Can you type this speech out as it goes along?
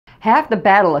Half the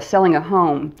battle of selling a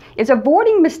home is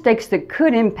avoiding mistakes that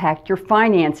could impact your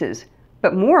finances,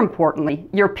 but more importantly,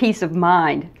 your peace of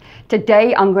mind.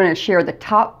 Today, I'm going to share the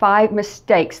top 5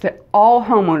 mistakes that all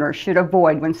homeowners should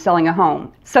avoid when selling a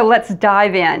home. So let's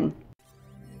dive in.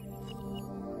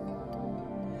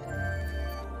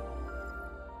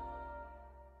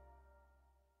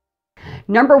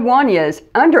 Number 1 is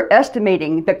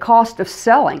underestimating the cost of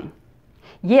selling.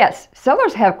 Yes,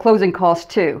 sellers have closing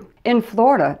costs too. In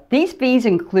Florida, these fees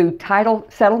include title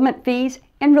settlement fees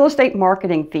and real estate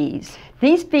marketing fees.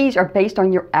 These fees are based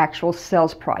on your actual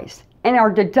sales price and are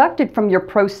deducted from your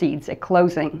proceeds at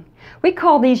closing. We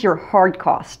call these your hard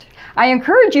cost. I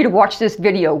encourage you to watch this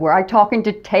video where I talk in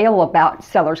detail about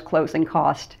sellers' closing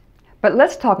cost. But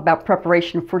let's talk about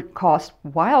preparation for costs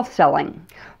while selling.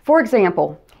 For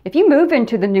example, if you move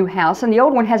into the new house and the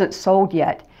old one hasn't sold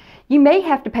yet, you may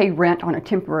have to pay rent on a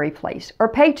temporary place or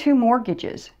pay 2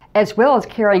 mortgages, as well as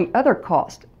carrying other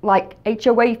costs like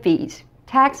HOA fees,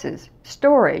 taxes,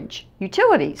 storage,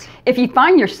 utilities. If you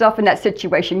find yourself in that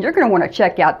situation, you're going to want to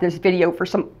check out this video for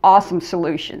some awesome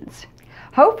solutions.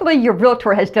 Hopefully your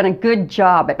realtor has done a good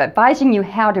job at advising you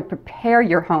how to prepare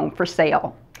your home for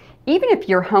sale. Even if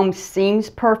your home seems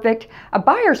perfect, a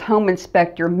buyer's home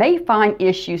inspector may find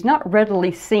issues not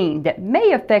readily seen that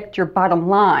may affect your bottom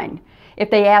line if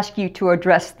they ask you to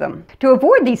address them. To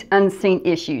avoid these unseen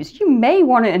issues, you may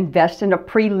want to invest in a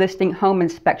pre-listing home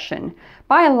inspection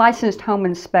by a licensed home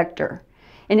inspector.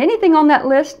 And anything on that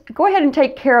list, go ahead and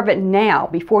take care of it now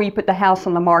before you put the house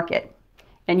on the market.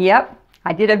 And yep,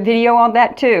 I did a video on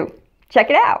that too.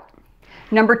 Check it out.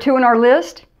 Number 2 on our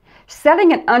list,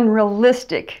 setting an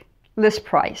unrealistic list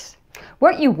price.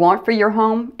 What you want for your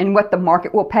home and what the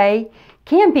market will pay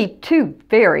can be 2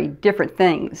 very different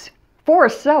things. For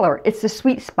a seller, it's the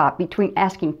sweet spot between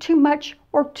asking too much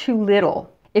or too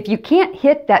little. If you can't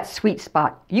hit that sweet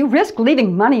spot, you risk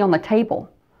leaving money on the table.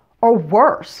 Or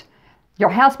worse, your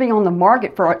house being on the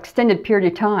market for an extended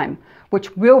period of time,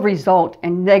 which will result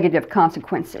in negative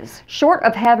consequences. Short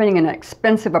of having an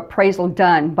expensive appraisal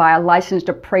done by a licensed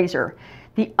appraiser,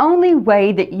 the only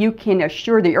way that you can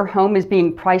assure that your home is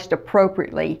being priced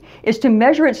appropriately is to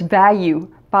measure its value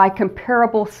by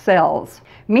comparable sales,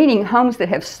 meaning homes that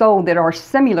have sold that are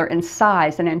similar in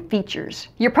size and in features.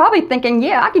 You're probably thinking,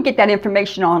 yeah, I can get that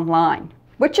information online,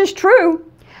 which is true,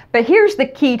 but here's the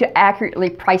key to accurately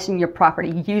pricing your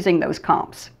property using those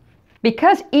comps.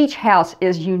 Because each house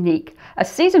is unique, a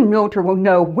seasoned realtor will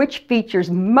know which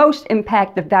features most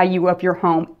impact the value of your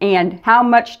home and how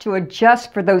much to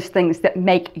adjust for those things that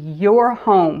make your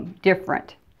home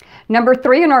different. Number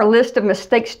 3 on our list of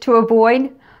mistakes to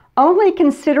avoid, only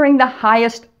considering the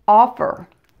highest offer.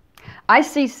 I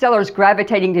see sellers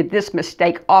gravitating to this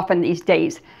mistake often these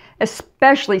days,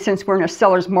 especially since we're in a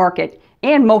seller's market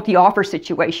and multi-offer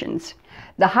situations.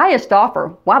 The highest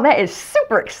offer, while that is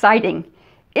super exciting,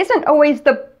 isn't always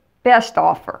the best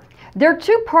offer. There are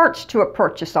 2 parts to a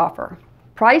purchase offer,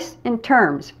 price and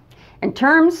terms. And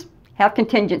terms have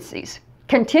contingencies.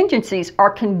 Contingencies are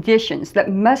conditions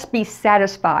that must be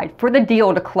satisfied for the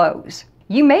deal to close.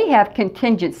 You may have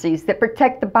contingencies that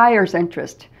protect the buyer's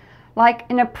interest, like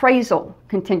an appraisal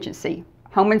contingency,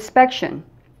 home inspection,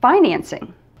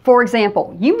 financing. For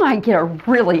example, you might get a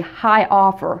really high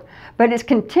offer, but it's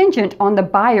contingent on the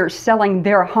buyer selling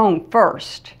their home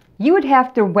first. You would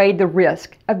have to weigh the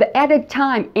risk of the added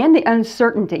time and the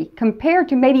uncertainty compared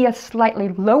to maybe a slightly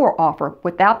lower offer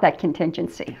without that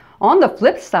contingency. On the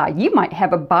flip side, you might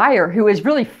have a buyer who is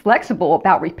really flexible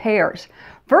about repairs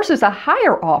versus a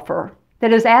higher offer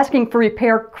that is asking for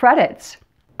repair credits.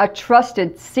 A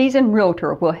trusted, seasoned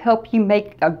realtor will help you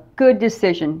make a good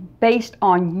decision based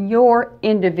on your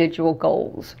individual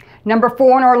goals. Number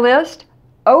 4 on our list,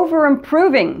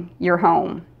 over-improving your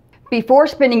home. Before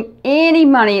spending any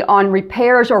money on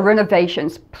repairs or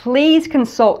renovations, please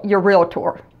consult your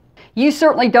realtor. You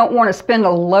certainly don't want to spend a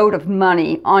load of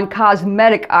money on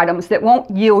cosmetic items that won't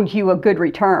yield you a good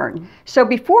return. So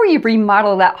before you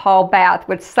remodel that hall bath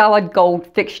with solid gold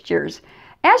fixtures,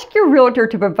 ask your realtor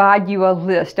to provide you a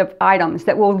list of items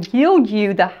that will yield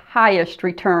you the highest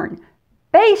return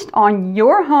based on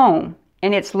your home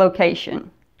and its location.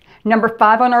 Number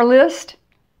 5 on our list,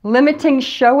 limiting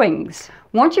showings.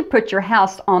 Once you put your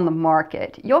house on the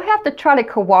market, you'll have to try to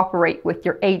cooperate with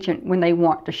your agent when they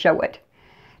want to show it.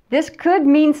 This could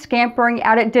mean scampering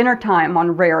out at dinner time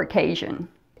on rare occasion.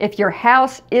 If your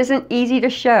house isn't easy to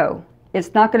show,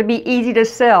 it's not going to be easy to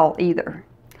sell either.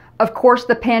 Of course,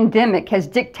 the pandemic has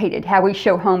dictated how we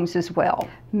show homes as well.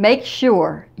 Make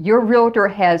sure your realtor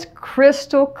has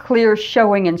crystal clear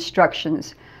showing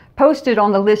instructions posted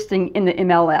on the listing in the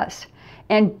MLS.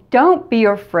 And don't be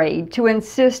afraid to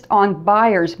insist on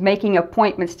buyers making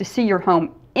appointments to see your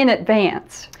home in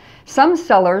advance. Some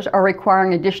sellers are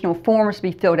requiring additional forms to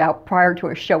be filled out prior to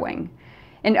a showing,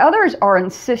 and others are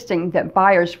insisting that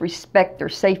buyers respect their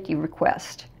safety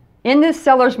request. In this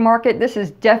seller's market, this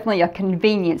is definitely a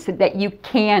convenience that you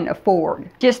can afford.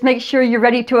 Just make sure you're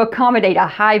ready to accommodate a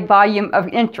high volume of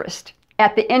interest.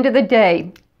 At the end of the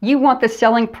day, you want the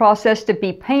selling process to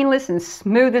be painless and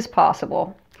smooth as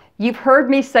possible. You've heard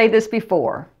me say this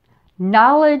before.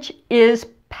 Knowledge is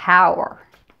power.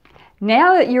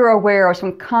 Now that you're aware of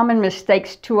some common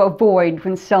mistakes to avoid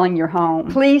when selling your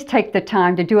home, please take the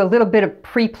time to do a little bit of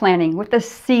pre-planning with a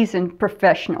seasoned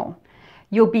professional.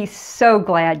 You'll be so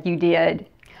glad you did.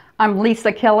 I'm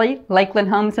Lisa Kelly, Lakeland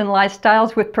Homes and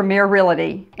Lifestyles with Premier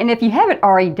Realty. And if you haven't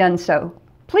already done so,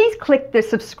 please click the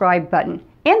subscribe button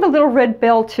and the little red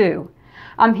bell too.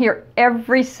 I'm here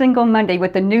every single Monday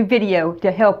with a new video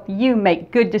to help you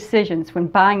make good decisions when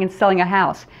buying and selling a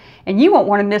house. And you won't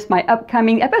want to miss my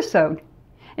upcoming episode.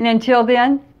 And until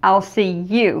then, I'll see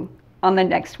you on the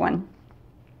next one.